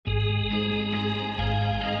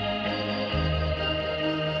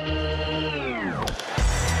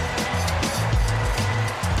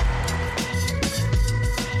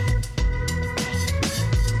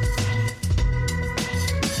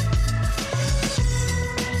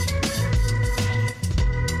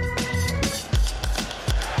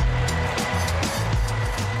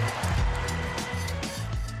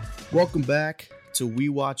Welcome back to We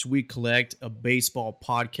Watch, We Collect, a baseball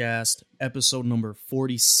podcast, episode number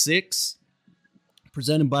 46,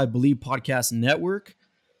 presented by Believe Podcast Network.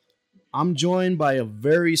 I'm joined by a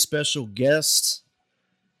very special guest,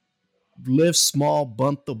 lift small,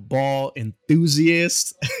 bunt the ball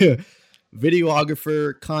enthusiast,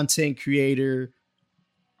 videographer, content creator,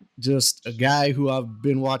 just a guy who I've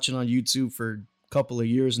been watching on YouTube for a couple of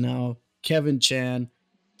years now, Kevin Chan.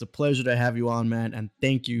 It's a pleasure to have you on, man, and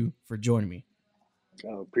thank you for joining me.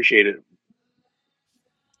 Appreciate it.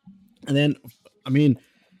 And then, I mean,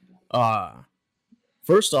 uh,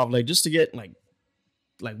 first off, like just to get like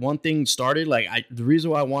one thing started, the reason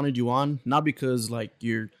why I wanted you on, not because like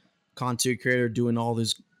you're content creator doing all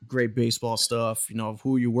this great baseball stuff, of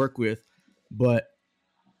who you work with, but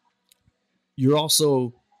you're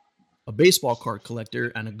also a baseball card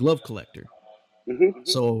collector and a glove collector.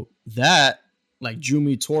 So that like drew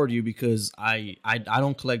me toward you because I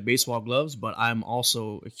don't collect baseball gloves, but I'm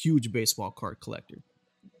also a huge baseball card collector.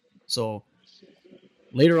 So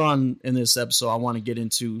later on in this episode, I want to get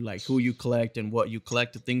into like who you collect and what you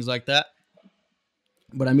collect and things like that.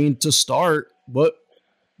 But I mean, to start, what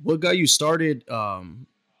got you started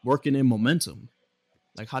working in Momentum?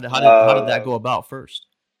 Like how did that go about first?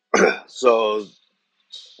 So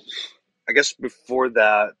I guess before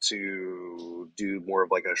that, to do more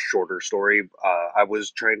of like a shorter story, I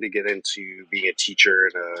was trying to get into being a teacher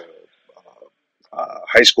and a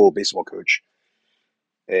high school baseball coach.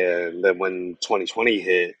 And then when 2020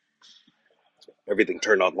 hit, everything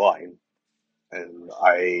turned online, and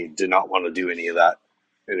I did not want to do any of that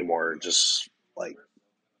anymore. Just like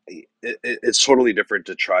it's totally different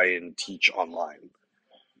to try and teach online.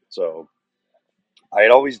 So I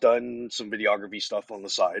had always done some videography stuff on the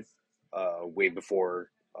side, way before,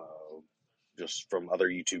 just from other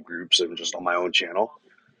YouTube groups and just on my own channel.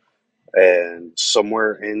 And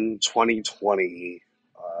somewhere in 2020,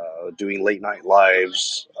 doing late night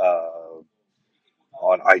lives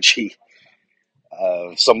on IG,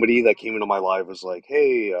 somebody that came into my live was like,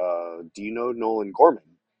 "Hey, do you know Nolan Gorman?"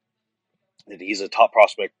 And he's a top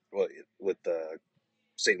prospect with the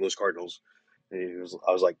St. Louis Cardinals. And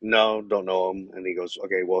I was like, "No, don't know him." And he goes,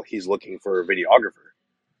 "Okay, well, he's looking for a videographer."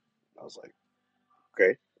 I was like,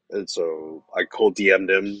 "Okay." And so I cold DM'd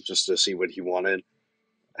him just to see what he wanted.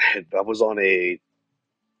 And that was on a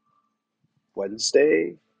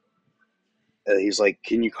Wednesday. And he's like,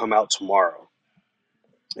 "Can you come out tomorrow?"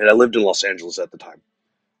 And I lived in Los Angeles at the time.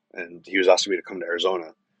 And he was asking me to come to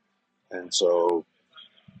Arizona. And so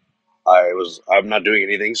I'm not doing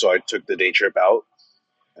anything. So I took the day trip out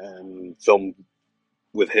and filmed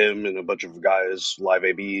with him and a bunch of guys, live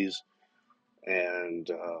ABs. And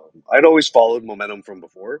I'd always followed Momentum from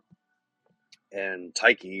before. And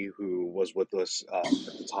Taiki, who was with us at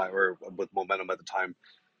the time, or with Momentum at the time,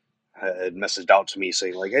 had messaged out to me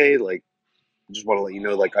saying like, "Hey, like, just want to let you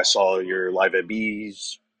know, like, I saw your live at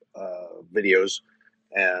Bees videos,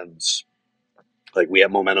 and like we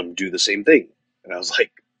at Momentum do the same thing." And I was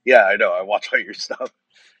like, "Yeah, I know. I watch all your stuff."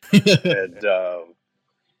 And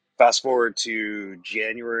fast forward to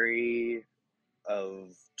January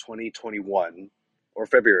of 2021 or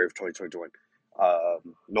February of 2021.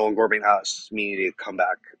 Nolan Gorman asked me to come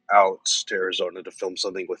back out to Arizona to film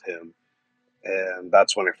something with him, and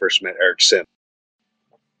that's when I first met Eric Sim.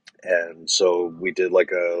 And so we did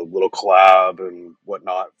like a little collab and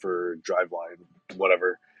whatnot for Driveline,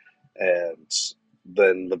 whatever. And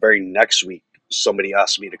then the very next week, somebody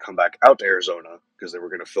asked me to come back out to Arizona because they were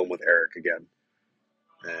going to film with Eric again.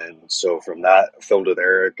 And so from that, I filmed with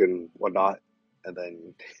Eric and whatnot. And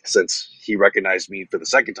then since he recognized me for the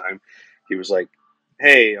second time, he was like,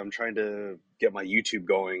 "Hey, I'm trying to get my YouTube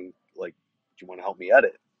going. Like, do you want to help me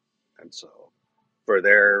edit?" And so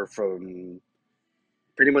from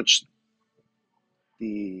pretty much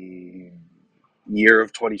the year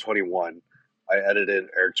of 2021, I edited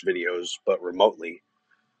Eric's videos, but remotely.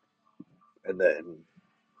 And then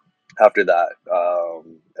after that,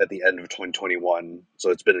 at the end of 2021, so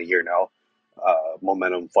it's been a year now,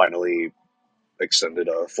 Momentum finally extended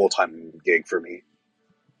a full-time gig for me.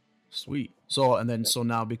 Sweet. So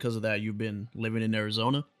now because of that, you've been living in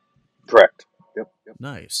Arizona? Correct. Yep.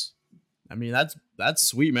 Nice. I mean, that's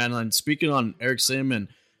sweet, man. And speaking on Eric Sim, and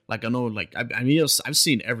like I know, like I mean, I've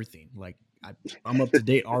seen everything. Like I'm up to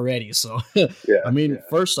date already. So Yeah. I mean,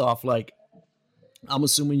 first off, like I'm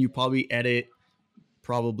assuming you probably edit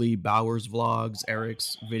probably Bauer's vlogs,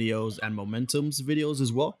 Eric's videos, and Momentum's videos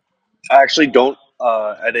as well. I actually don't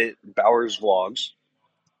edit Bauer's vlogs.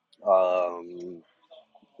 Um,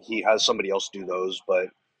 he has somebody else do those, but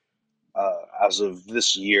as of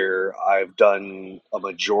this year, I've done a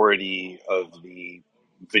majority of the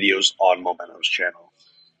videos on Momentum's channel.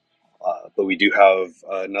 But we do have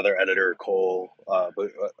another editor, Cole,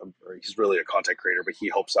 but he's really a content creator, but he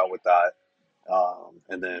helps out with that.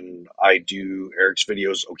 And then I do Eric's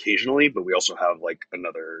videos occasionally, but we also have like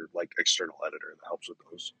another like external editor that helps with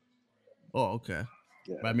those. Oh, okay.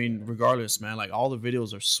 Yeah, But I mean, regardless, man, like all the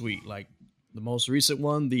videos are sweet. Like the most recent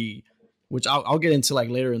one, the which I'll get into like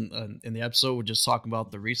later in the episode. We're just talking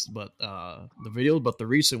about the recent, but the videos, but the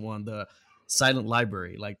recent one, the Silent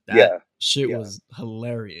Library, like that yeah, shit yeah, was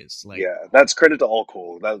hilarious. Like, yeah. That's credit to All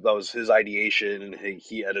Cole. That was his ideation, and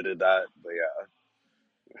he edited that. But yeah,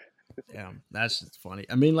 damn, that's just funny.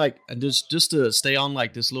 I mean, like, and just to stay on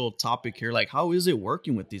like this little topic here, like, how is it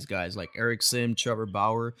working with these guys like Eric Sim, Trevor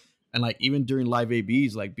Bauer, and like even during live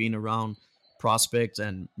ABs, like being around prospects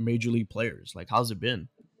and major league players? Like, how's it been?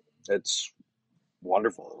 it's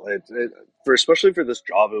wonderful. For especially for this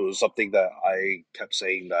job, it was something that I kept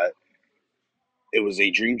saying that it was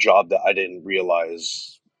a dream job that I didn't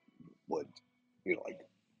realize would, like,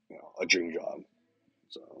 a dream job.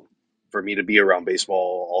 So for me to be around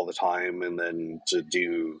baseball all the time and then to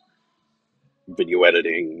do video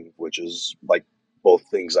editing, which is like both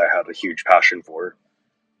things I had a huge passion for.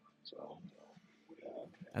 So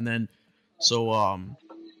And then, so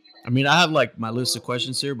I mean, I have like my list of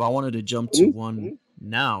questions here, but I wanted to jump to mhm. one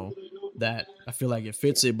now that I feel like it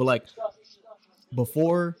fits it. But like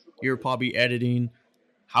before, you're probably editing.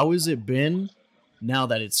 How has it been now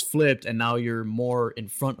that it's flipped and now you're more in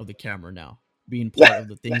front of the camera now, being part of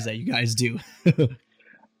the things that you guys do?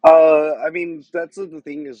 I mean, that's the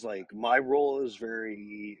thing is like my role is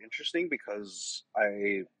very interesting because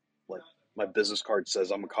I like my business card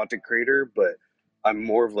says I'm a content creator, but I'm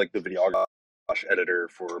more of like the videographer editor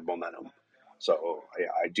for Momentum. So yeah,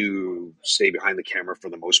 I do stay behind the camera for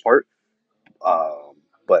the most part,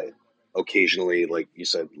 but occasionally, like you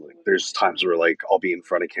said, like there's times where like I'll be in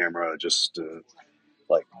front of camera just to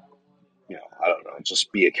like I don't know,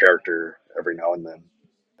 just be a character every now and then.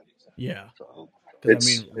 Yeah, So because I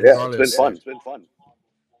mean, it's been regardless, like, fun.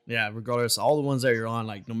 yeah, regardless, all the ones that you're on,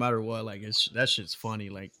 like, no matter what, like, it's that shit's funny.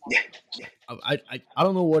 Like, I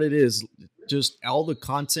don't know what it is, just all the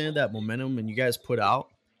content that Momentum and you guys put out.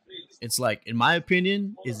 It's like, in my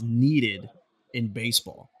opinion, is needed in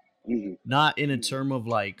baseball, Hmm. not in a term of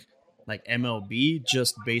like MLB,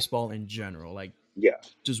 just baseball in general. Like, Yeah,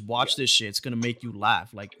 just watch this shit. It's gonna make you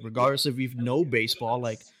laugh. Like, regardless if you know baseball,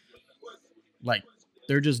 like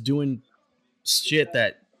they're just doing shit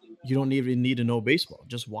that you don't even need to know baseball.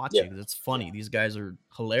 Just watch yeah, it because it's funny. These guys are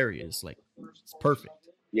hilarious. Like, it's perfect.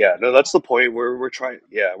 yeah. No, that's the point where we're trying.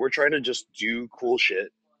 Yeah, we're trying to just do cool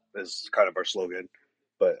shit. Is kind of our slogan,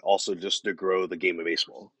 but also just to grow the game of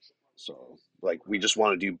baseball. So like we just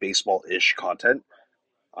want to do baseball ish content,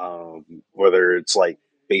 whether it's like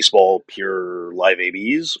baseball pure live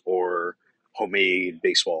ABs or homemade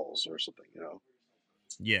baseballs or something.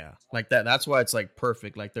 Yeah, like that. That's why it's like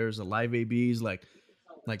perfect. Like, there's a live ABs, like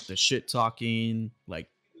the shit talking, like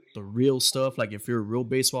the real stuff. Like, if you're a real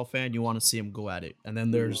baseball fan, you want to see him go at it. And then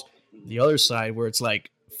Hmm. there's the other side where it's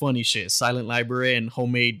like funny shit, silent library and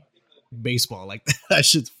homemade baseball. Like, that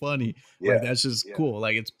shit's funny. Like, Yeah, that's just cool.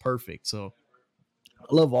 Like, it's perfect. So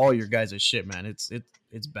I love all your guys' shit, man. It's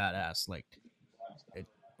badass. Like, it,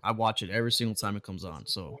 I watch it every single time it comes on.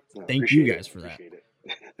 So no, thank you appreciate it. guys for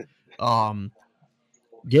that. Um,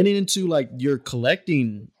 Getting into like your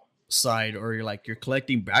collecting side or your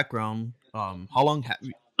collecting background, how long have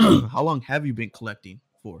you how long have you been collecting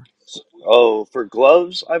for? Oh, for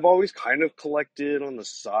gloves, I've always kind of collected on the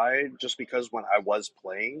side just because when I was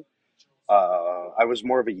playing, I was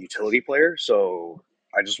more of a utility player, so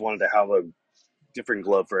I just wanted to have a different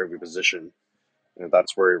glove for every position. And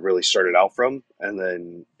that's where it really started out from. And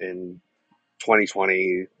then in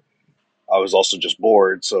 2020, I was also just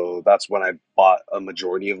bored, so that's when I bought a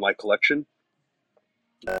majority of my collection.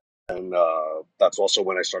 And that's also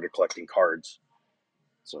when I started collecting cards.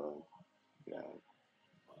 So, yeah.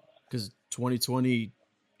 Because 2020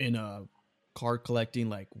 in a card collecting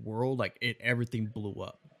like world, like it everything blew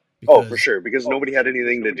up Oh, for because sure, because nobody had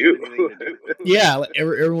anything to do. yeah, like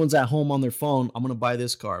everyone's at home on their phone. I'm gonna buy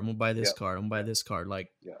this card. I'm gonna buy this Yeah, card. I'm gonna buy this card. Like,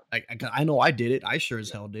 yeah, I know I did it. I sure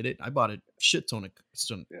as hell did it. I bought a yeah. shit ton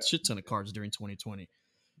of cards during 2020,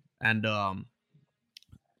 and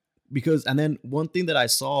because and then one thing that I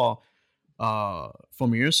saw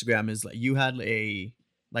from your Instagram is like you had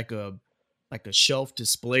like a like a shelf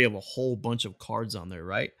display of a whole bunch of cards on there,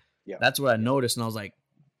 right? Yeah. That's what I noticed, and I was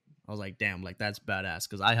like, damn, like that's badass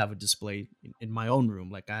because I have a display in my own room.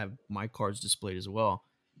 Like, I have my cards displayed as well.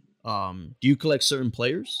 Do you collect certain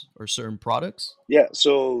players or certain products? Yeah,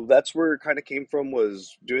 so that's where it kind of came from,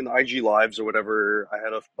 was doing the IG lives or whatever. I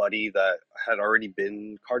had a buddy that had already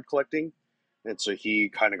been card collecting, and so he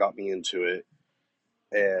kind of got me into it.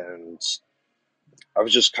 And I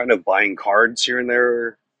was just kind of buying cards here and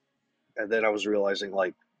there, and then I was realizing,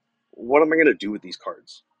 like, what am I gonna do with these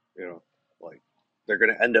cards? You know, like, they're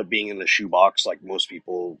gonna end up being in the shoebox, like most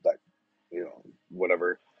people that,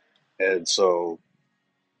 whatever. And so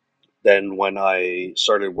then when I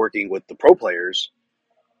started working with the pro players,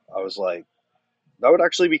 I was like, that would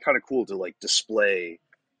actually be kind of cool to like display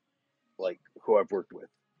like who I've worked with,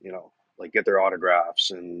 like get their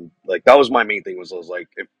autographs. And like that was my main thing, was I was like,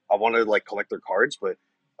 if I want to like collect their cards, but it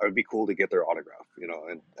would be cool to get their autograph,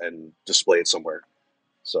 and display it somewhere.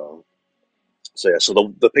 So yeah, so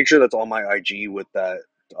the picture that's on my IG with that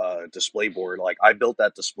display board, like I built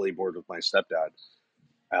that display board with my stepdad,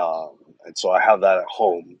 and so I have that at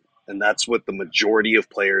home, and that's with the majority of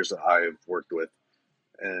players that I've worked with,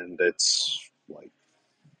 and it's like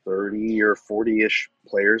 30 or 40 ish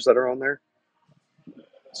players that are on there.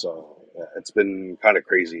 So yeah, it's been kind of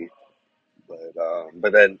crazy.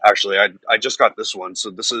 But then actually, I just got this one. So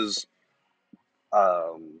this is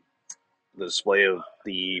um, the display of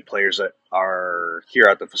the players that are here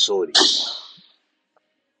at the facility.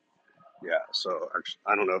 Yeah. So actually,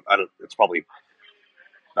 I don't know. I don't. It's probably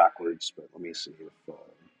backwards, but let me see if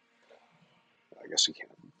I guess you can.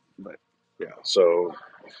 But yeah. So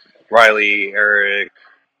Riley, Eric,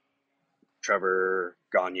 Trevor,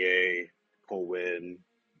 Gagne, Colwyn.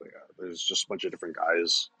 But yeah, there's just a bunch of different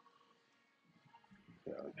guys.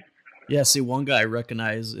 Yeah. Yeah, see, one guy I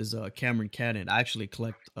recognize is Cameron Cannon. I actually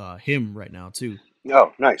collect him right now too.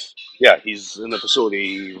 Oh, nice. Yeah, he's in the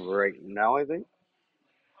facility right now, I think.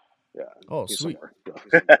 Yeah, Oh, he's sweet. somewhere.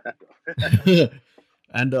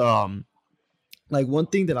 And like one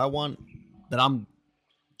thing that I want that I'm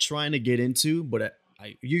trying to get into, but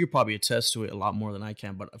you could probably attest to it a lot more than I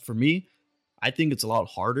can. But for me, I think it's a lot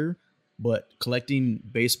harder. But collecting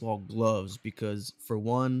baseball gloves, because for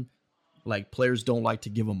one, like players don't like to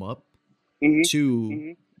give them up. hmm Two,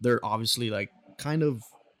 they're obviously like kind of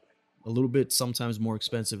a little bit sometimes more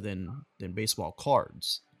expensive than baseball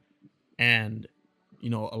cards. And a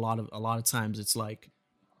lot of times it's like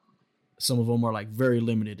some of them are like very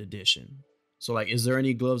limited edition. So like, is there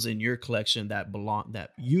any gloves in your collection that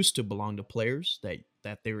used to belong to players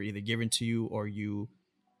that they were either given to you or you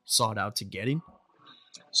sought out to getting?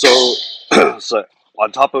 So, so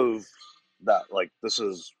on top of that, like this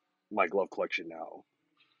is my glove collection now.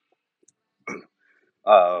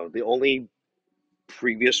 The only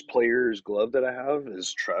previous player's glove that I have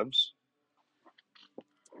is Trev's.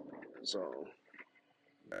 So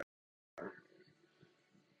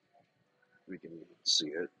we can see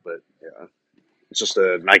it, but yeah, it's just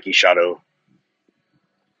a Nike Shadow.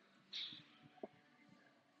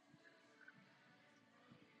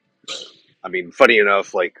 I mean, funny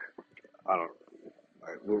enough, like I don't.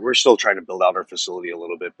 We're still trying to build out our facility a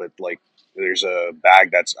little bit, but like there's a bag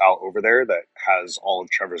that's out over there that has all of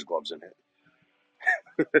Trevor's gloves in it.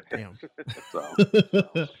 Damn. So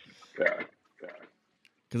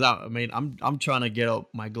Because yeah. I mean, I'm trying to get up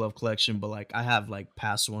my glove collection, but like I have like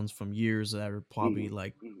past ones from years that are probably hmm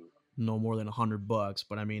like no more than $100.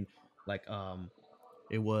 But I mean, like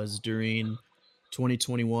it was during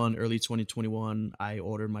 2021, early 2021. I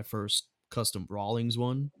ordered my first custom Rawlings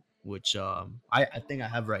one, which I think I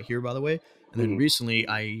have right here, by the way. And then hmm recently,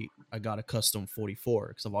 I got a custom 44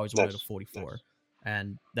 because I've always wanted a Nice. 44,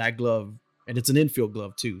 and that glove, and it's an infield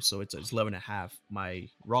glove too, so it's 11 and a half. My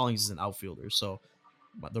Rawlings is an outfielder, so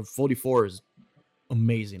the 44 is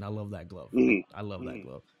amazing. I love that glove. Like hmm I love that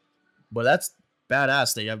glove. But that's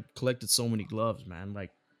badass that I've collected so many gloves, man.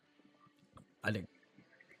 Like I think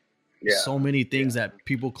Yeah. so many things that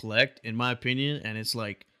people collect, in my opinion, and it's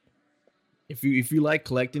like if you like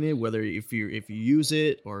collecting it, whether if you use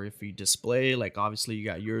it or if you display, like obviously you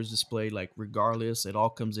got yours displayed, like regardless, it all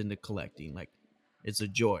comes into collecting. Like it's a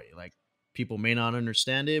joy. Like people may not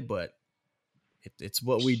understand it, but it's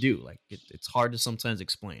what we do. Like it's hard to sometimes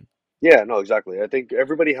explain. Yeah. No, exactly. I think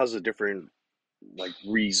everybody has a different like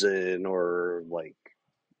reason, or like,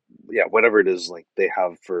 yeah, whatever it is like they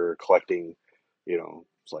have for collecting.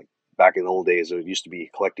 It's like back in the old days, it used to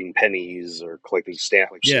be collecting pennies or collecting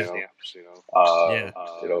stamps. Yeah, Uh,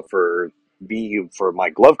 yeah, for me, for my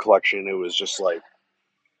glove collection, it was just like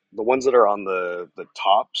the ones that are on the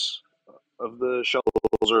tops of the shells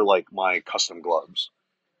are like my custom gloves.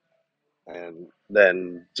 And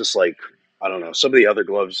then just like, I don't know, some of the other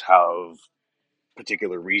gloves have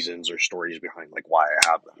particular reasons or stories behind like why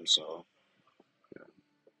I have them. So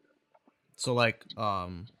So like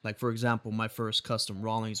for example, my first custom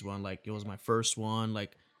Rawlings one, like it was my first one.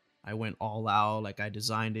 Like I went all out. Like I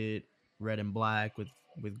designed it red and black with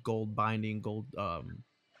gold binding, gold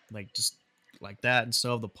like just like that and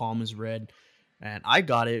stuff. The palm is red, and I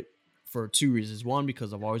got it for two reasons. One,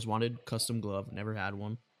 because I've always wanted custom glove, never had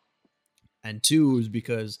one, and two is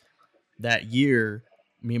because that year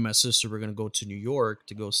me and my sister were gonna go to New York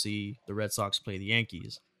to go see the Red Sox play the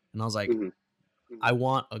Yankees, and I was like, Hmm. I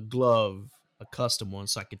want a glove, a custom one,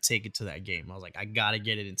 so I could take it to that game. I was like, I gotta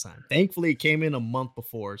get it in time. Thankfully, it came in a month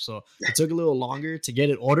before, so it took a little longer to get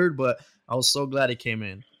it ordered, but I was so glad it came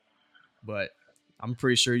in. But I'm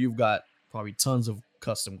pretty sure you've got probably tons of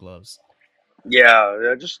custom gloves.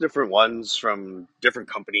 Yeah, just different ones from different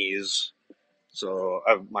companies. So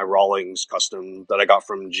I have my Rawlings custom that I got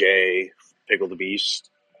from Jay, Pickle the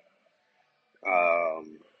Beast.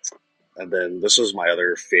 Um, and then this was my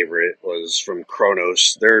other favorite was from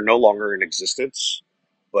Kronos. They're no longer in existence,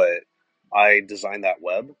 but I designed that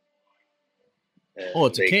web Oh, and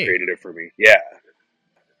it's a they K. created it for me. Yeah,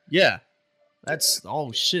 Yeah, yeah, that's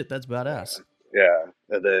oh shit, that's badass. yeah.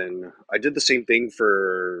 And then I did the same thing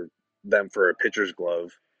for them for a pitcher's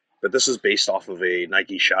glove, but this is based off of a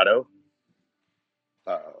Nike Shadow.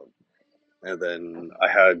 Uh, and then I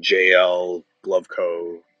had JL Glove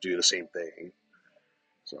Co. do the same thing.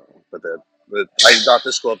 So, but I got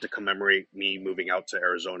this glove to commemorate me moving out to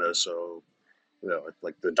Arizona. So,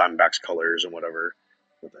 like the Diamondbacks colors and whatever.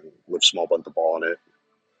 But then with small bunt the ball on it.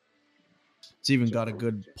 It's even So, got a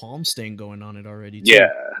good palm stain going on it already yeah, too.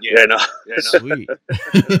 yeah, no, Sweet.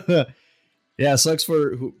 Yeah, it sucks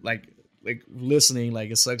for who like listening.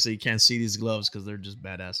 Like it sucks that you can't see these gloves because they're just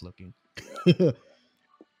badass looking.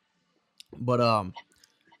 But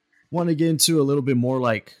want to get into a little bit more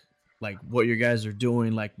like what you guys are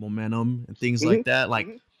doing, like momentum and things hmm like that. Like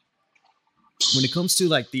when it comes to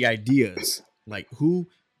like the ideas, like who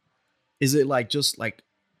is it? Like just like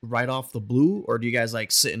right off the blue, or do you guys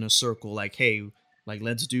like sit in a circle? Like, hey, like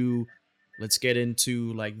let's get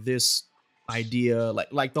into like this idea,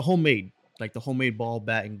 like the homemade ball,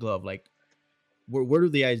 bat, and glove. Like where do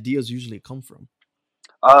the ideas usually come from?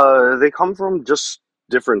 They come from just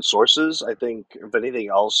different sources. I think if anything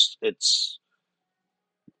else, it's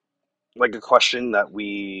like a question that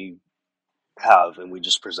we have and we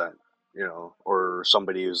just present, or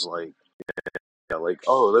somebody who's like, yeah, like,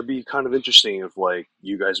 oh, that'd be kind of interesting if like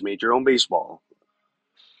you guys made your own baseball,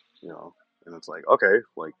 you know, and it's like, okay,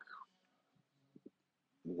 like,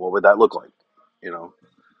 what would that look like, you know?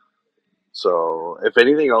 So if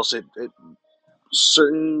anything else, it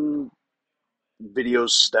certain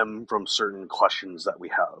videos stem from certain questions that we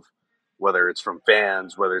have, whether it's from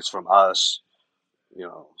fans, whether it's from us,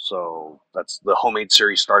 So that's the homemade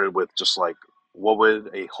series started with just like, what would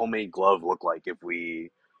a homemade glove look like if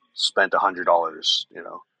we spent $100,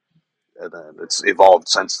 and then it's evolved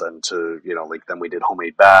since then to like then we did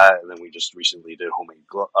homemade bat, and then we just recently did homemade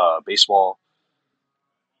baseball.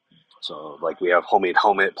 So like we have homemade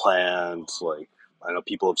helmet planned. Like I know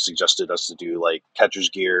people have suggested us to do like catcher's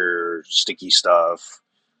gear, sticky stuff.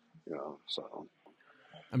 So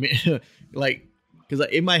I mean, like because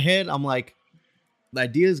in my head I'm like the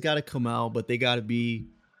ideas got to come out, but they got to be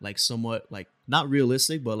like somewhat like not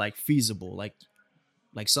realistic, but like feasible,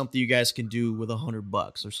 like something you guys can do with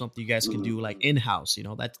 $100 or something you guys can mhm. do like in house. You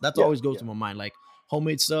know, that's Yeah, always goes to my mind. Like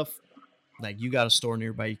homemade stuff, like you got a store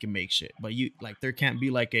nearby, you can make shit, but you like there can't be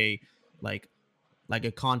like like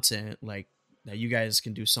a content like that you guys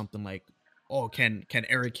can do something like. Oh, can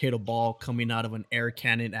Eric hit a ball coming out of an air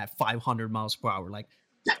cannon at 500 miles per hour? Like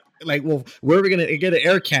well where are we gonna get an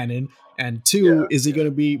air cannon, and two, yeah, is he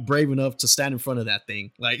gonna be brave enough to stand in front of that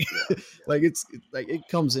thing like yeah, like it's like it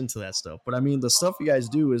comes into that stuff. But I mean the stuff you guys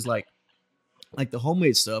do is like the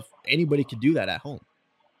homemade stuff, anybody can do that at home.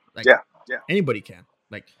 Like yeah, anybody can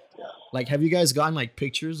yeah. like have you guys gotten like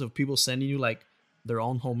pictures of people sending you like their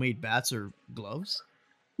own homemade bats or gloves?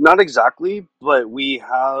 Not exactly, but we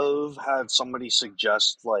have had somebody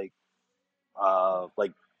suggest like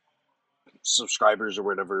subscribers or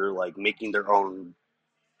whatever, like making their own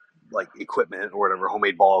like equipment or whatever,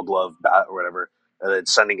 homemade ball, glove, bat, or whatever, and then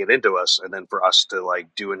sending it into us, and then for us to like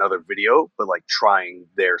do another video, but like trying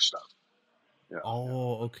their stuff. Yeah,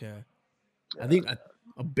 Oh, okay. I yeah, think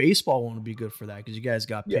a baseball one would be good for that because you guys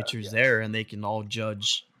got yeah, pitchers there and they can all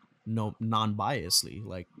judge no non-biasly.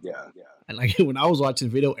 Like yeah, and like when I was watching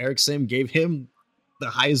the video, Eric Sim gave him the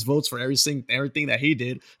highest votes for everything that he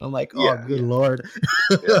did. I'm like, oh yeah, good lord.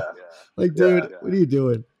 yeah, Like, yeah, dude, what are you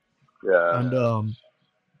doing? yeah. And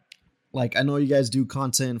like I know you guys do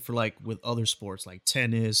content for like with other sports like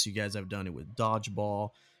tennis, you guys have done it with dodgeball,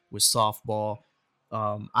 with softball.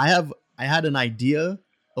 I I had an idea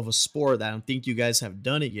of a sport that I don't think you guys have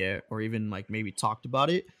done it yet, or even like maybe talked about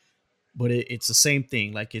it. But it's the same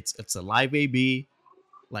thing. Like it's a live AB.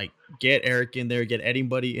 Like get Eric in there, get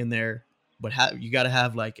anybody in there, but you got to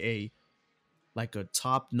have like a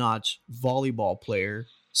top notch volleyball player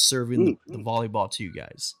serving Mm, the volleyball to you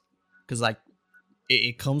guys, because like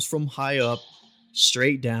it comes from high up,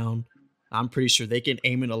 straight down. I'm pretty sure they can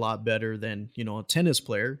aim it a lot better than a tennis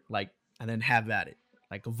player. Like, and then have at it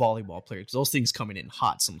like a volleyball player, because those things coming in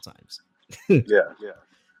hot sometimes. yeah,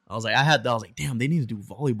 I was like, damn, they need to do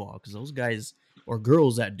volleyball, because those guys or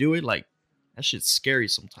girls that do it, like that shit's scary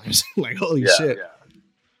sometimes. Like, holy yeah, shit. yeah.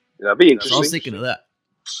 That'd be So I was interesting. thinking of that.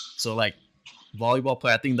 So like volleyball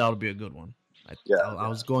player, I think that would be a good one. Yeah, I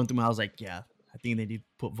was going through I was like, yeah, I think they need to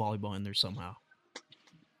put volleyball in there somehow.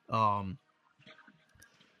 Um,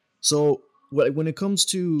 so when it comes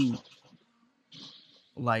to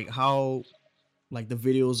like how like the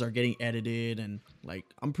videos are getting edited, and like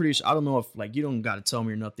I'm pretty sure, I don't know if like you don't got to tell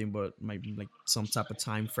me or nothing, but maybe like some type of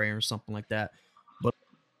time frame or something like that. But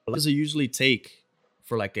what does it usually take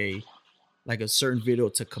for like a certain video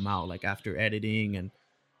to come out, like after editing and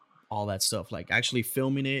all that stuff, like actually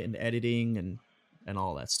filming it and editing and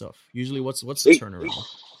all that stuff? Usually, what's the it, turnaround?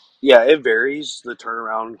 yeah, it varies. The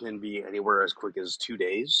turnaround can be anywhere as quick as 2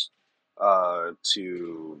 days.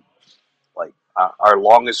 To like our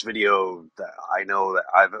longest video that I know that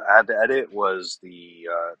I've had to edit was the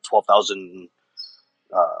 12,000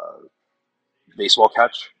 uh, baseball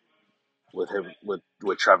catch with him with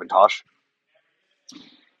Trevor Tosh.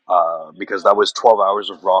 Because that was 12 hours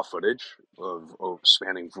of raw footage of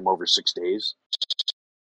spanning from over 6 days.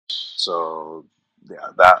 So yeah,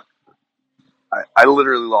 that I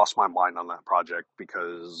literally lost my mind on that project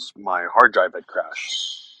because my hard drive had crashed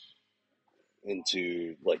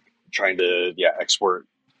into like trying to export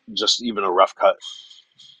just even a rough cut.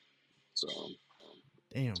 So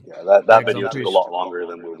Damn. yeah, that Yeah, because I'm video took pretty a sure. lot longer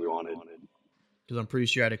than what we wanted. Because I'm pretty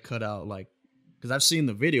sure I had to cut out like, because I've seen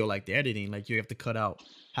the video, like the editing, like you have to cut out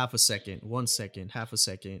half a second, 1 second, half a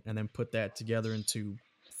second, and then put that together into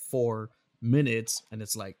 4 minutes, and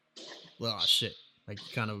it's like, oh shit, like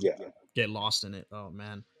you kind of Yeah, get lost in it. Oh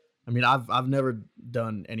man, I mean, I've never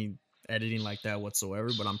done any editing like that whatsoever,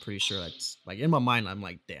 but I'm pretty sure that's like in my mind, I'm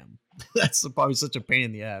like, damn, that's probably such a pain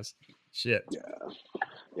in the ass. Shit. yeah,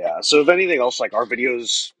 yeah. So if anything else, like our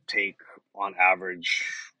videos take on average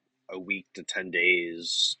a week to 10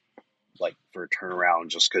 days, like for a turnaround,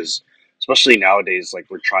 just because, especially nowadays, like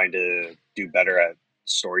we're trying to do better at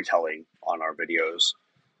storytelling on our videos.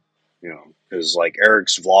 Because like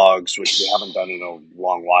Eric's vlogs, which we haven't done in a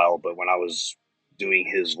long while, but when I was doing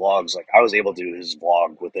his vlogs, like I was able to do his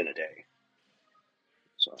vlog within a day.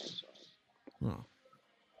 So Huh.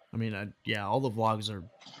 I mean, yeah, all the vlogs are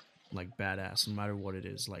like badass no matter what it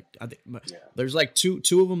is. Like I think yeah, there's like two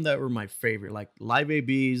of them that were my favorite. Like live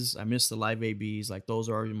ABs, I miss the live ABs. Like those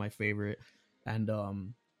are already my favorite. And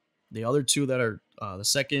the other two that are the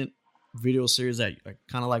second video series that are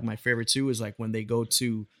kind of like my favorite too is like when they go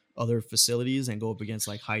to other facilities and go up against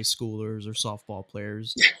like high schoolers or softball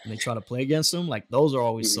players, and they try to play against them. Like those are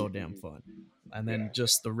always so hmm damn fun. And yeah, then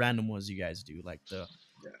just the random ones you guys do, like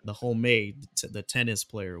yeah, the homemade, the tennis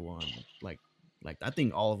player one, like I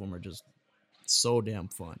think all of them are just so damn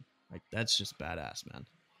fun. Like that's just badass, man.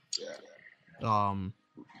 yeah. Um,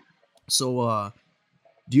 so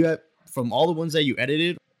do you have, from all the ones that you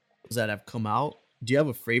edited that have come out, do you have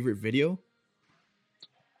a favorite video?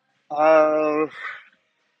 Uh,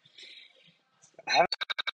 I haven't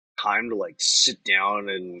had time to like sit down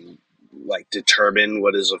and like determine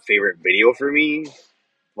what is a favorite video for me,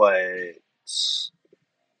 but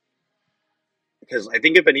because I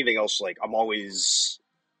think if anything else, like I'm always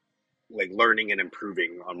like learning and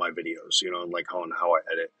improving on my videos, and like on how I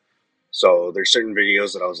edit. So there's certain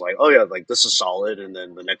videos that I was like, oh yeah, like this is solid, and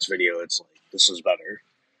then the next video it's like this is better.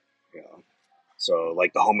 You know. So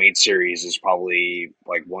like the homemade series is probably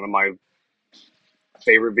like one of my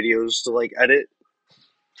favorite videos to like edit.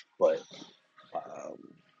 But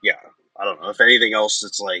yeah, I don't know. If anything else,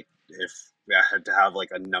 it's like if I had to have like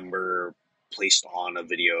a number placed on a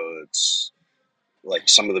video, it's like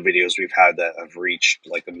some of the videos we've had that have reached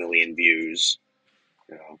like 1 million views.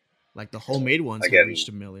 You know, Like the homemade ones have again, reached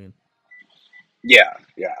 1 million. yeah,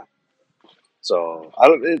 yeah. So I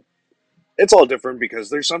don't. It's all different because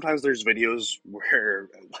there's videos where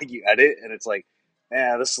like you edit and it's like,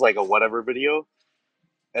 this is like a whatever video,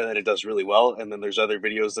 and then it does really well. And then there's other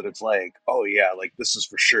videos that it's like, oh yeah, like this is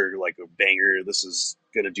for sure like a banger. This is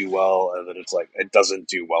gonna do well, and then it's like it doesn't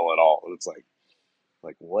do well at all. And it's like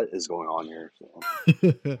what is going on here?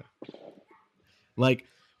 So, Like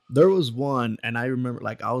there was one, and I remember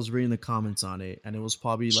like I was reading the comments on it, and it was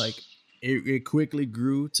probably like it quickly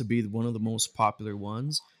grew to be one of the most popular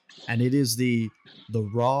ones, and it is the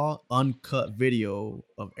raw uncut video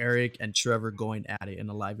of Eric and Trevor going at it in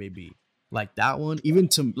a live AB. Like that one, even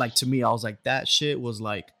to me, I was like that shit was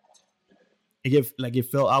like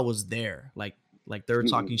it felt I was there. Like they were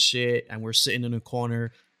talking Mm-hmm. shit and we're sitting in a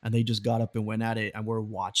corner and they just got up and went at it and we're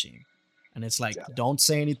watching. And it's like Yeah, don't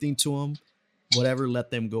say anything to them, whatever,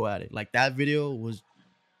 let them go at it. Like that video was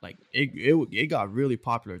like it got really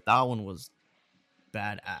popular. That one was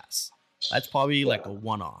badass. That's probably like a yeah,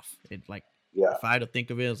 one off. It like yeah, if I had to think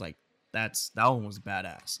of it, it's like that one was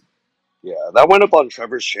badass. yeah. That went up on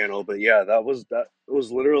Trevor's channel, but yeah, that was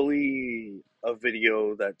literally a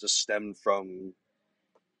video that just stemmed from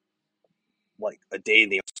like a day in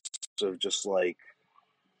the office of just like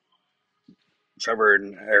Trevor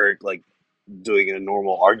and Eric like doing a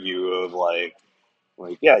normal argue of like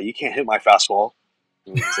yeah, you can't hit my fastball.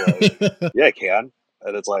 And it's like yeah, I can,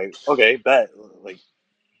 and it's like okay, bet. Like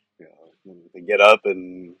you know, they get up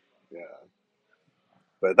and yeah,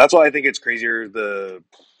 but that's why I think it's crazier. The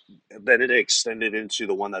Then it extended into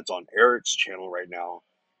the one that's on Eric's channel right now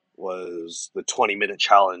was the 20-minute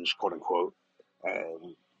challenge, quote unquote,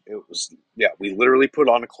 and it was yeah, we literally put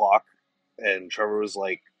on a clock, and Trevor was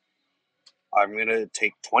like, "I'm gonna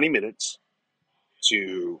take 20 minutes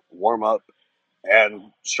to warm up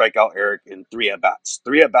and strike out Eric in three at bats."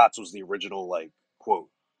 Three at bats was the original like quote.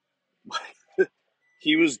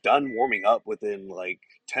 He was done warming up within like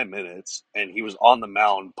 10 minutes, and he was on the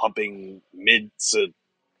mound pumping mid to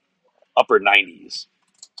upper 90s.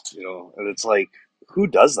 And it's like, who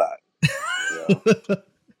does that? You know,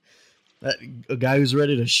 That, a guy who's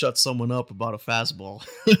ready to shut someone up about a fastball.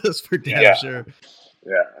 That's for damn yeah, sure.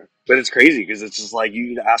 yeah. But it's crazy because it's just like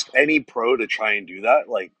you ask any pro to try and do that,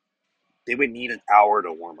 like they would need an hour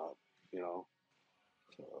to warm up. You know,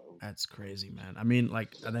 so, That's crazy, man. I mean,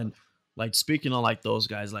 like, and then, like, speaking of like those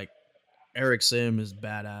guys, like Eric Sim is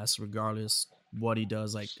badass, regardless what he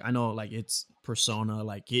does. Like, I know, like, it's persona,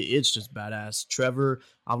 like, it's just badass. Trevor,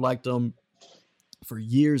 I've liked him for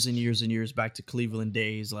years and years and years back to Cleveland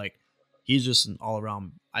days. Like, he's just an all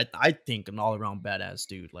around, I think, an all around badass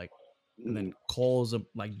dude. Like, and then mm, Cole's a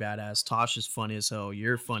like badass. Tosh is funny as hell.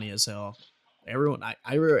 You're funny as hell. Everyone,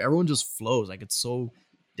 everyone just flows. Like it's so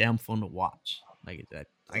damn fun to watch. Like I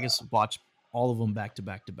yeah. guess watch all of them back to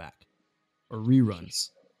back to back or reruns.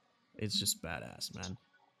 It's just badass, man.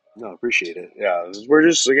 No, appreciate it. Yeah, we're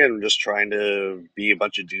just again just trying to be a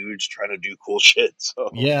bunch of dudes trying to do cool shit.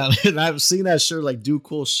 So, Yeah, and I've seen that shirt like do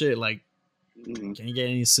cool shit. Like mm, can you get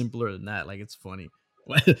any simpler than that? Like it's funny.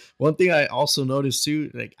 One thing I also noticed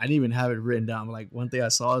too, like I didn't even have it written down. But like one thing I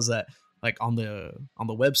saw is that like on the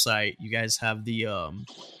website, you guys have the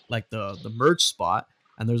like the merch spot,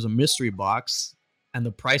 and there's a mystery box, and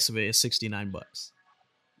the price of it is $69.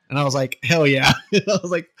 And I was like, hell yeah! I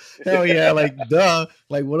was like, hell yeah! Like duh!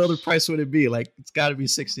 Like what other price would it be? Like it's got to be yeah,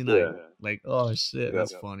 69. Like oh shit, yeah,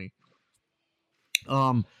 that's funny.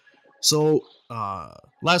 Um, so,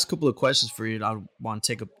 last couple of questions for you. I don't want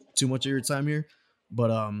to take up too much of your time here, but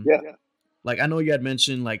yeah. like I know you had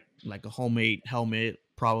mentioned like a homemade helmet,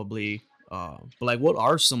 probably. But like, what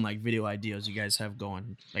are some like video ideas you guys have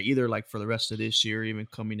going? Like either like for the rest of this year, or even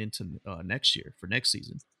coming into next year for next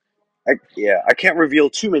season. I can't reveal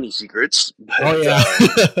too many secrets,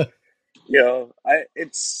 Oh but yeah,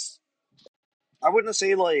 I wouldn't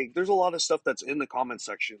say like there's a lot of stuff that's in the comment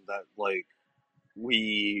section that like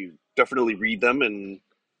we definitely read them and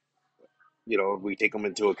we take them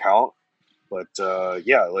into account. But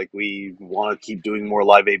yeah, like we want to keep doing more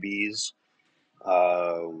live ABs,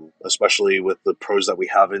 especially with the pros that we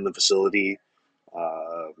have in the facility.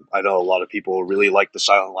 I know a lot of people really like the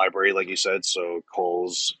silent library, like you said. So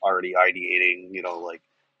Cole's already ideating, like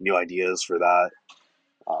new ideas for that.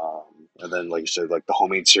 And then, like you said, like the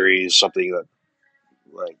homemade series, something that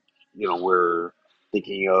like we're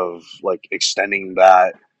thinking of like extending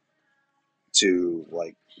that to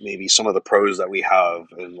like maybe some of the pros that we have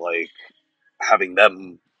and like having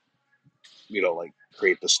them like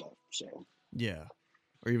create the stuff. So yeah.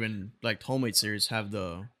 Or even like homemade series have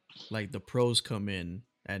the pros come in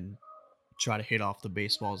and try to hit off the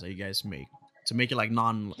baseballs that you guys make to make it like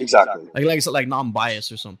non exactly, like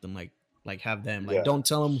non-biased or something like have them like yeah, don't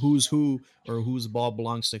tell them who's who or whose ball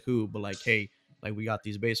belongs to who, but like hey, like we got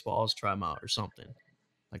these baseballs, try them out or something.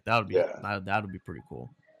 Like yeah. that would be pretty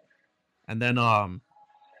cool. And then um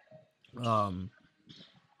well,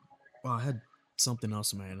 I had something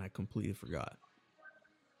else in my head, I completely forgot.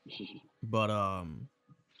 But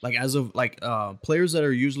like as of like players that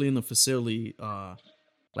are usually in the facility,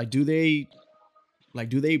 like do they like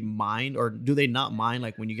do they mind or do they not mind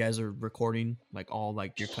like when you guys are recording like all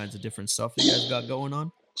like your kinds of different stuff that you guys got going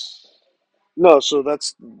on? No, so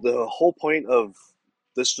that's the whole point of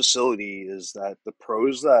this facility is that the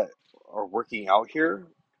pros that are working out here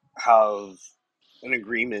have an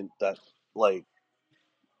agreement that like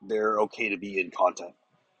they're okay to be in content,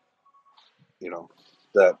 you know,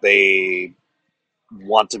 that they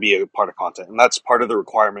want to be a part of content, and that's part of the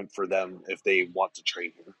requirement for them if they want to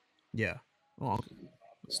train here. Yeah. Oh,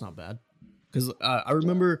 that's not bad. Because I Yeah.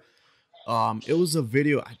 remember it was a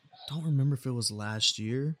video. I don't remember if it was last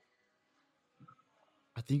year.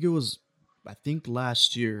 I think it was. I think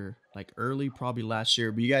last year, like early, probably last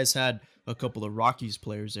year. But you guys had a couple of Rockies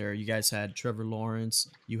players there. You guys had Trevor Lawrence.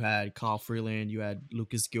 You had Kyle Freeland. You had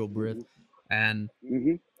Lucas Gilbreth, Hmm. and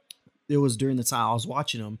Hmm. it was during the time I was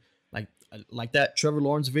watching them. Like that Trevor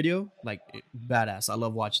Lawrence video, badass. I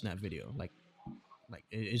love watching that video.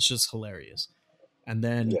 It's just hilarious. And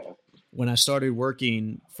then Yeah. when I started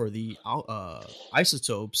working for the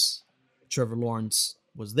Isotopes, Trevor Lawrence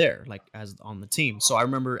was there, like as on the team. So I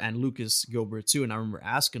remember, and Lucas Gilbert too. And I remember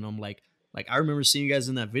asking them, like I remember seeing you guys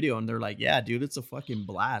in that video, and they're like, "Yeah, dude, it's a fucking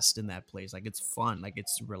blast in that place. Like it's fun, like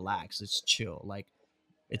it's relaxed, it's chill. Like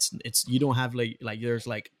it's you don't have like there's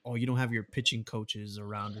like oh you don't have your pitching coaches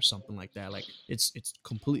around or something like that. Like it's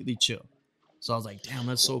completely chill." So I was like, damn,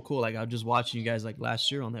 that's so cool. Like I was just watching you guys like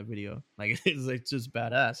last year on that video. Like it's like just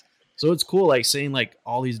badass. So it's cool like seeing like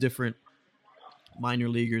all these different minor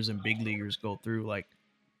leaguers and big leaguers go through. Like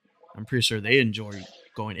I'm pretty sure they enjoy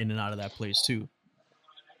going in and out of that place too.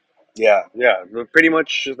 Yeah. Yeah. But pretty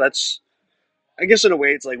much that's, I guess in a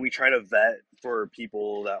way, it's like we try to vet for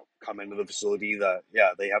people that come into the facility that,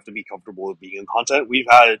 yeah, they have to be comfortable with being in content. We've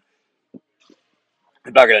had,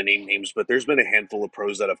 I'm not going to name names, but there's been a handful of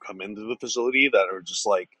pros that have come into the facility that are just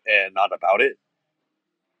like, not about it.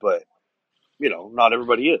 But, not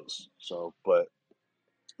everybody is. So, but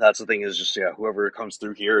that's the thing is just, yeah, whoever comes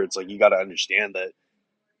through here, it's like you got to understand that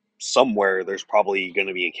somewhere there's probably going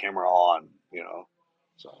to be a camera on.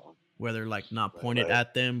 So, Whether like not pointed but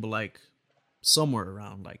at them, but like somewhere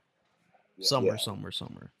around, like yeah,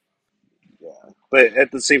 somewhere. yeah. But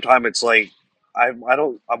at the same time, it's like I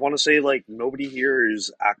don't I want to say like nobody here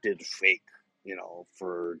is acted fake,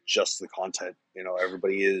 for just the content.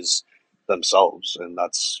 Everybody is themselves, and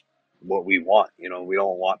that's what we want. We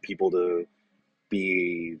don't want people to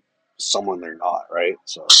be someone they're not, right?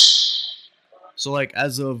 So So like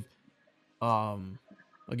as of Um,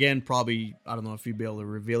 again, probably I don't know if you'd be able to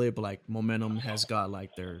reveal it, but like Momentum has got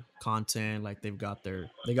like their content, like they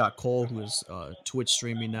got Cole who is Twitch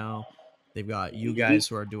streaming now. They've got you mhm. guys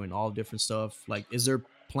who are doing all different stuff. Like, is there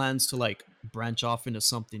plans to like branch off into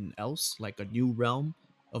something else, like a new realm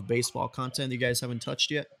of baseball content you guys haven't touched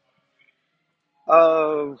yet?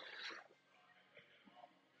 uh,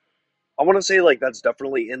 I want to say like that's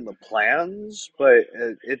definitely in the plans, but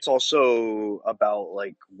it's also about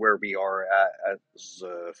like where we are at as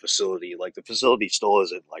a facility. Like the facility still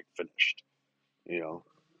isn't like finished, you know.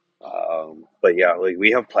 But yeah, like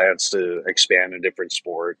we have plans to expand in different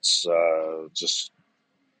sports. Just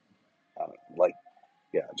like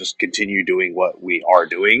yeah, just continue doing what we are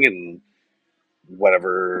doing, and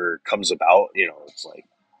whatever comes about, it's like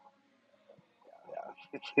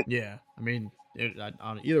yeah, Yeah, I mean,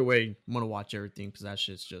 either way, I'm gonna watch everything because that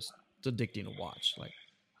shit's just it's addicting to watch. Like,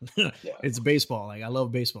 yeah, it's baseball. Like, I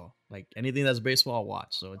love baseball. Like anything that's baseball, I'll watch.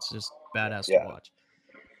 So it's just badass to yeah. watch.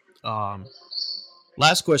 Um,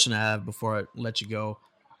 Last question I have before I let you go.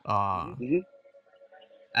 Uh, Hmm.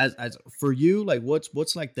 as for you, like,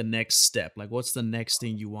 what's like the next step? Like, what's the next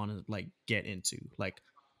thing you want to like get into? Like,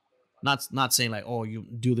 not saying like, oh, you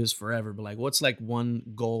do this forever, but like, what's like one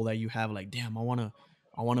goal that you have? Like, damn, I wanna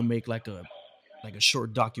make like a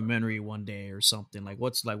short documentary one day or something.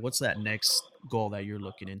 What's that next goal that you're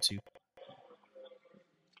looking into?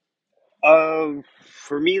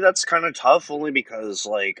 For me, that's kind of tough, only because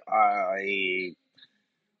like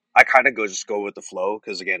I kind of go with the flow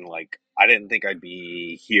because again, like I didn't think I'd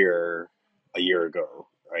be here a year ago,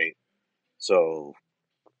 right? So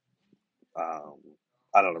um,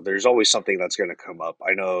 I don't know. There's always something that's going to come up.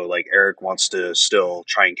 I know, like Eric wants to still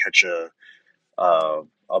try and catch a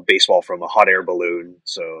baseball from a hot air balloon.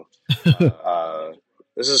 So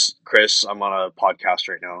this is Chris. I'm on a podcast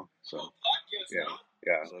right now. So yeah,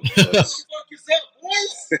 yeah. So it's Fuck is up,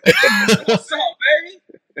 boys? What's up, baby?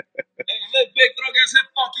 Hey, let Big Throw get his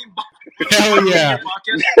fucking Hell your yeah.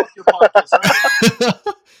 podcast. Fuck your podcast,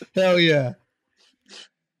 alright? Hell yeah.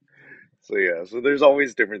 so yeah. So there's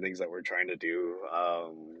always different things that we're trying to do.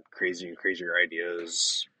 Crazy and crazier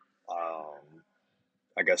ideas.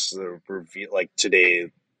 I guess the review like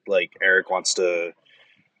today, like Eric wants to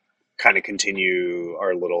kind of continue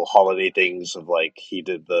our little holiday things of like he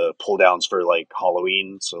did the pull downs for like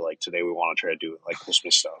Halloween. So like today we want to try to do like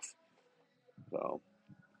Christmas stuff. So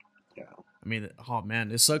yeah, I mean, oh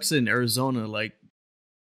man, it sucks in Arizona. Like,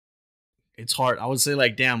 it's hard. I would say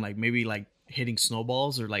like, damn, like maybe like hitting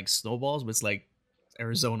snowballs or like snowballs, but it's like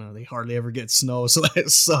Arizona. They hardly ever get snow, so that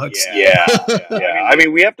sucks. yeah, yeah. I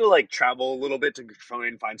mean, we have to like travel a little bit to try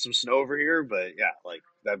and find some snow over here, but yeah, like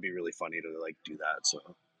that'd be really funny to like do that. So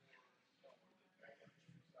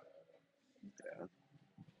yeah,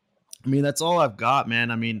 I mean, that's all I've got, man.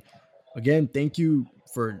 I mean, again, thank you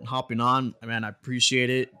for hopping on, man. I appreciate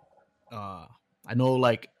it. uh I know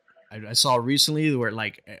like I saw recently where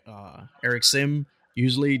like Eric Sim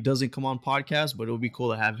usually doesn't come on podcast, but it would be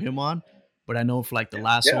cool to have him on. But I know for like the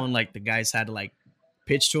last yeah, one, like the guys had to like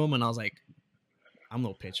pitch to him, and I was like, I'm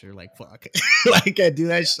no pitcher, like fuck, like I do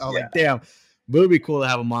that. I was yeah, like, damn. But it'd be cool to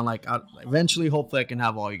have him on. Like eventually, hopefully, I can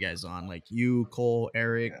have all you guys on. Like you, Cole,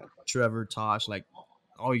 Eric, yeah. Trevor, Tosh. Like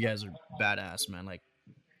all you guys are badass, man. Like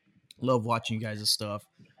love watching you guys' stuff.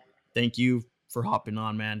 Thank you for hopping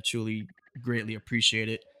on, man. Truly, greatly appreciate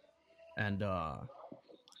it. And um,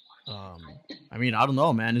 I mean, I don't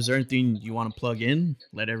know, man. Is there anything you want to plug in?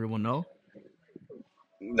 Let everyone know.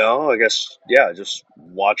 No, I guess yeah. Just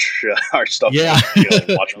watch our stuff Yeah. and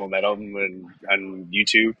watch Momentum and on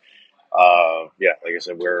YouTube. Yeah, like I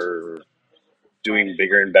said, we're doing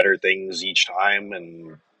bigger and better things each time,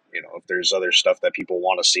 and if there's other stuff that people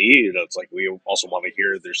want to see, it's like we also want to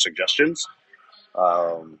hear their suggestions.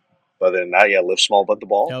 But other than that, yeah, live small, but the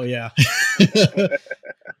ball. Hell yeah.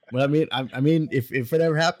 But I mean, if it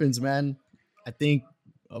ever happens, man, I think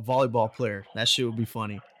a volleyball player, that shit would be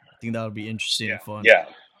funny. I think that would be interesting and fun. Yeah,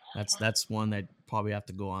 That's one that probably have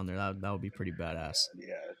to go on there. That would be pretty badass.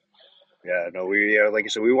 yeah, yeah. No, we like I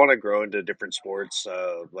said, we want to grow into different sports.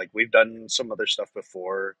 Like we've done some other stuff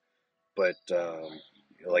before, but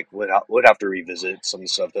like would have to revisit some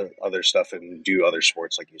stuff, the other stuff, and do other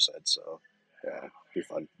sports, like you said. So yeah, be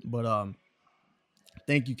fun. But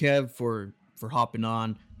thank you, Kev, for hopping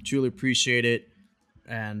on. Truly appreciate it.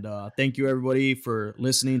 And thank you everybody for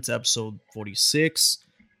listening to episode 46.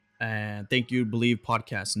 And thank you, Believe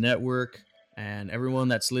Podcast Network, and everyone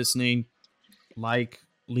that's listening. Like,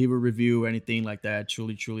 leave a review, anything like that.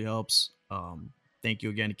 Truly, truly helps. Thank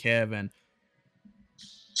you again, Kev, and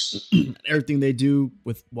everything they do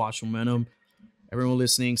with Watch Momentum. Everyone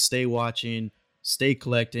listening, stay watching, stay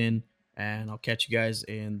collecting, and I'll catch you guys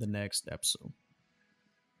in the next episode.